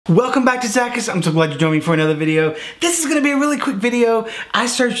Welcome back to Zackus. I'm so glad you joined me for another video. This is gonna be a really quick video. I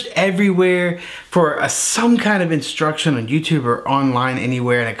searched everywhere for some kind of instruction on YouTube or online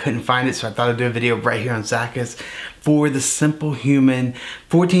anywhere and I couldn't find it, so I thought I'd do a video right here on Zackus for the Simple Human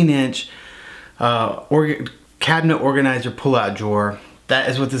 14-inch cabinet organizer pull-out drawer. That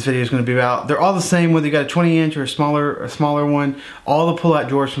is what this video is going to be about. They're all the same, whether you got a 20-inch or a smaller one. All the pull-out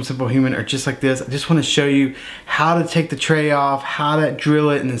drawers from Simple Human are just like this. I just want to show you how to take the tray off, how to drill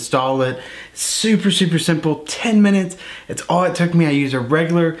it and install it. Super simple, 10 minutes. It's all it took me. I used a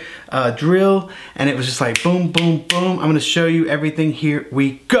regular drill and it was just like boom, boom, boom. I'm going to show you everything. Here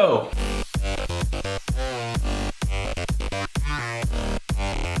we go.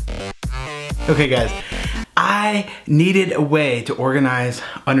 Okay guys, I needed a way to organize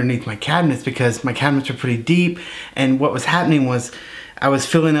underneath my cabinets because my cabinets are pretty deep, and what was happening was I was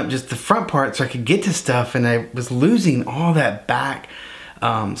filling up just the front part so I could get to stuff, and I was losing all that back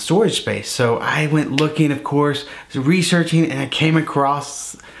storage space. So I went looking, of course, researching, and I came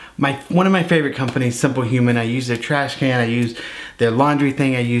across one of my favorite companies, Simple Human. I use their trash can, I use their laundry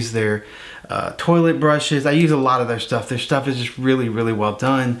thing, I use their toilet brushes. I use a lot of their stuff. Their stuff is just really well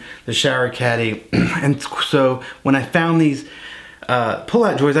done. The shower caddy. And so when I found these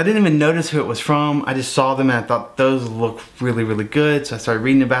pull-out drawers, I didn't even notice who it was from. I just saw them and I thought those look really good. So I started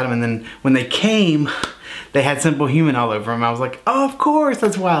reading about them, and then when they came, they had Simple Human all over them. I was like, oh, of course,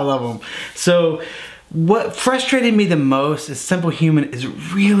 that's why I love them. So what frustrated me the most is Simple Human is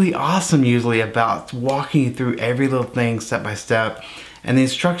really awesome usually about walking you through every little thing step by step. And the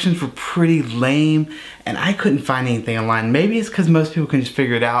instructions were pretty lame and I couldn't find anything online. Maybe it's because most people can just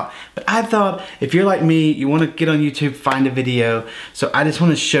figure it out, but I thought if you're like me, you want to get on YouTube, find a video. So I just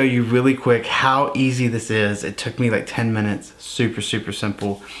want to show you really quick how easy this is. It took me like 10 minutes, super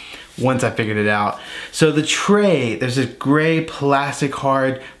simple once I figured it out. So the tray, there's this gray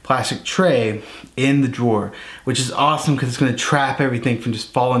hard plastic tray in the drawer, which is awesome because it's going to trap everything from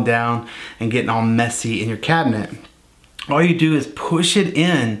just falling down and getting all messy in your cabinet. All you do is push it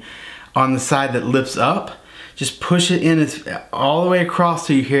in on the side that lifts up. Just push it in all the way across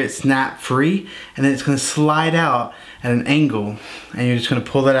so you hear it snap free, and then it's going to slide out at an angle, and you're just going to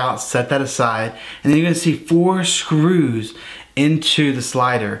pull that out, set that aside, and then you're going to see 4 screws into the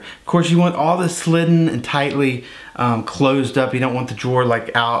slider. Of course, you want all this slidden and tightly closed up. You don't want the drawer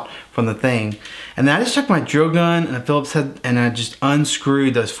like out from the thing. And then I just took my drill gun and a Phillips head and I just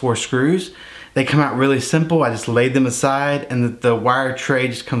unscrewed those 4 screws. They come out really simple. I just laid them aside, and the wire tray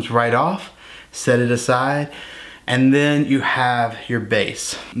just comes right off. Set it aside, and then you have your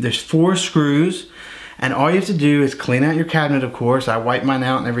base. There's 4 screws, and all you have to do is clean out your cabinet, of course. I wipe mine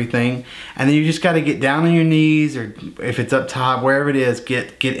out and everything, and then you just got to get down on your knees, or if it's up top, wherever it is,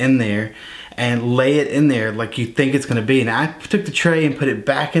 get in there and lay it in there like you think it's going to be. And I took the tray and put it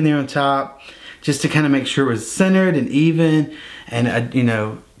back in there on top just to kind of make sure it was centered and even, and you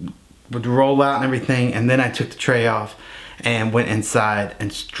know, would roll out and everything. And then I took the tray off and went inside and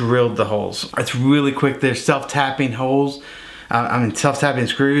drilled the holes. It's really quick. There's self-tapping holes. Self-tapping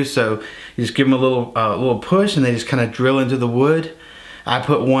screws. So you just give them a little push, and they just kind of drill into the wood. I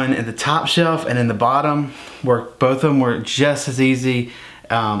put one at the top shelf and in the bottom. Both of them were just as easy.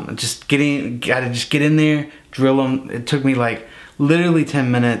 Gotta just get in there, drill them. It took me like literally 10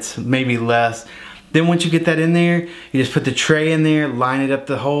 minutes, maybe less. Then once you get that in there, you just put the tray in there, line it up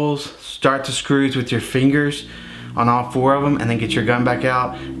the holes, start the screws with your fingers on all 4 of them, and then get your gun back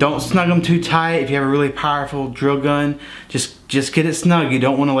out. Don't snug them too tight. If you have a really powerful drill gun, just get it snug. You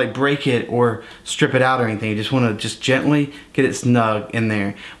don't want to like break it or strip it out or anything. You just want to just gently get it snug in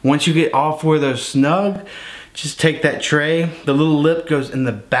there. Once you get all 4 of those snug, just take that tray. The little lip goes in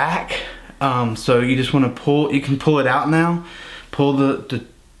the back, so you just want to pull. You can pull it out now. Pull the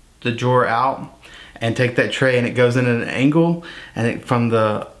drawer out and take that tray, and it goes in at an angle, and from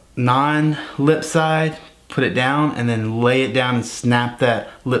the non-lip side, put it down, and then lay it down and snap that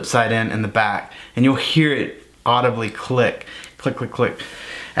lip side in the back, and you'll hear it audibly click.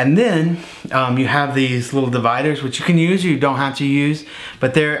 And then you have these little dividers, which you can use, you don't have to use,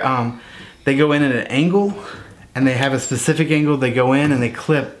 but they go in at an angle, and they have a specific angle. They go in and they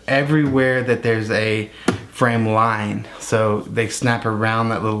clip everywhere that there's a frame line, so they snap around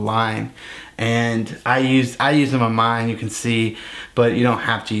that little line. and I use them on mine, you can see, but you don't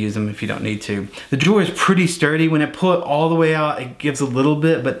have to use them if you don't need to. The drawer is pretty sturdy. When I pull it all the way out, it gives a little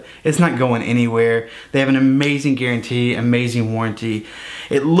bit, but it's not going anywhere. They have an amazing guarantee, amazing warranty.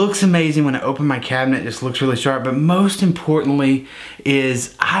 It looks amazing when I open my cabinet, it just looks really sharp, but most importantly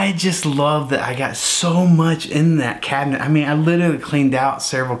is I just love that I got so much in that cabinet. I mean, I literally cleaned out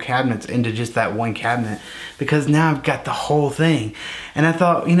several cabinets into just that one cabinet because now I've got the whole thing. And I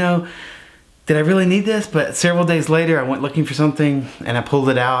thought, you know, did I really need this? But several days later, I went looking for something and I pulled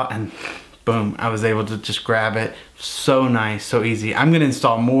it out and boom, I was able to just grab it. So nice, so easy. I'm gonna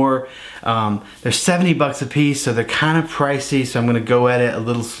install more. They're 70 bucks a piece, so they're kind of pricey, so I'm gonna go at it a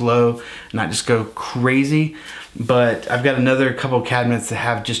little slow, not just go crazy. But I've got another couple cabinets that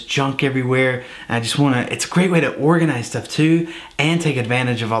have just junk everywhere, and I just wanna, it's a great way to organize stuff too, and take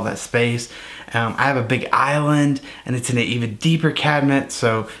advantage of all that space. I have a big island, and it's in an even deeper cabinet,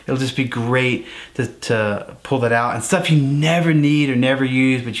 so it'll just be great to pull that out. And stuff you never need or never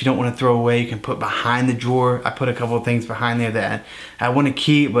use, but you don't want to throw away, you can put behind the drawer. I put a couple of things behind there that I want to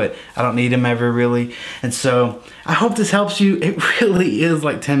keep, but I don't need them ever really. And so I hope this helps you. It really is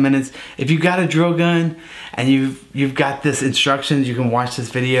like 10 minutes. If you've got a drill gun and you've got this instructions, you can watch this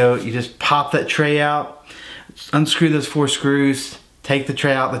video. You just pop that tray out, unscrew those 4 screws, take the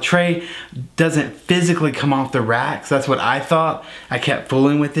tray out. The tray doesn't physically come off the rack, so that's what I thought. I kept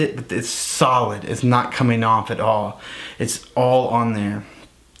fooling with it, but it's solid. It's not coming off at all. It's all on there.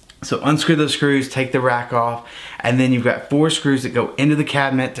 So unscrew those screws, take the rack off, and then you've got 4 screws that go into the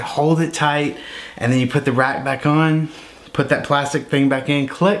cabinet to hold it tight, and then you put the rack back on, put that plastic thing back in,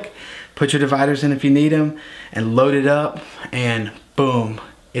 click, put your dividers in if you need them, and load it up, and boom,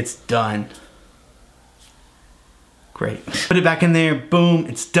 it's done. Great. Put it back in there, boom,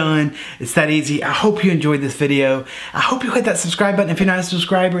 it's done. It's that easy. I hope you enjoyed this video. I hope you hit that subscribe button. If you're not a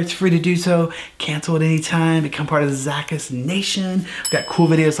subscriber, it's free to do so. Cancel at any time, become part of the Zackus Nation. We've got cool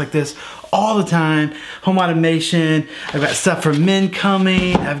videos like this all the time. Home automation, I've got stuff for men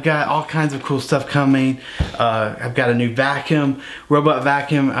coming. I've got all kinds of cool stuff coming. I've got a new vacuum, robot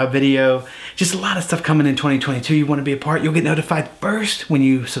vacuum video. Just a lot of stuff coming in 2022. You want to be a part, you'll get notified first when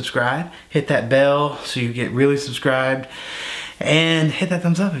you subscribe. Hit that bell so you get really subscribed. And hit that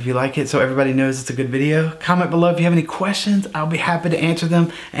thumbs up if you like it so everybody knows it's a good video. Comment below if you have any questions. I'll be happy to answer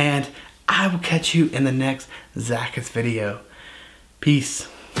them. And I will catch you in the next Zackus video. Peace.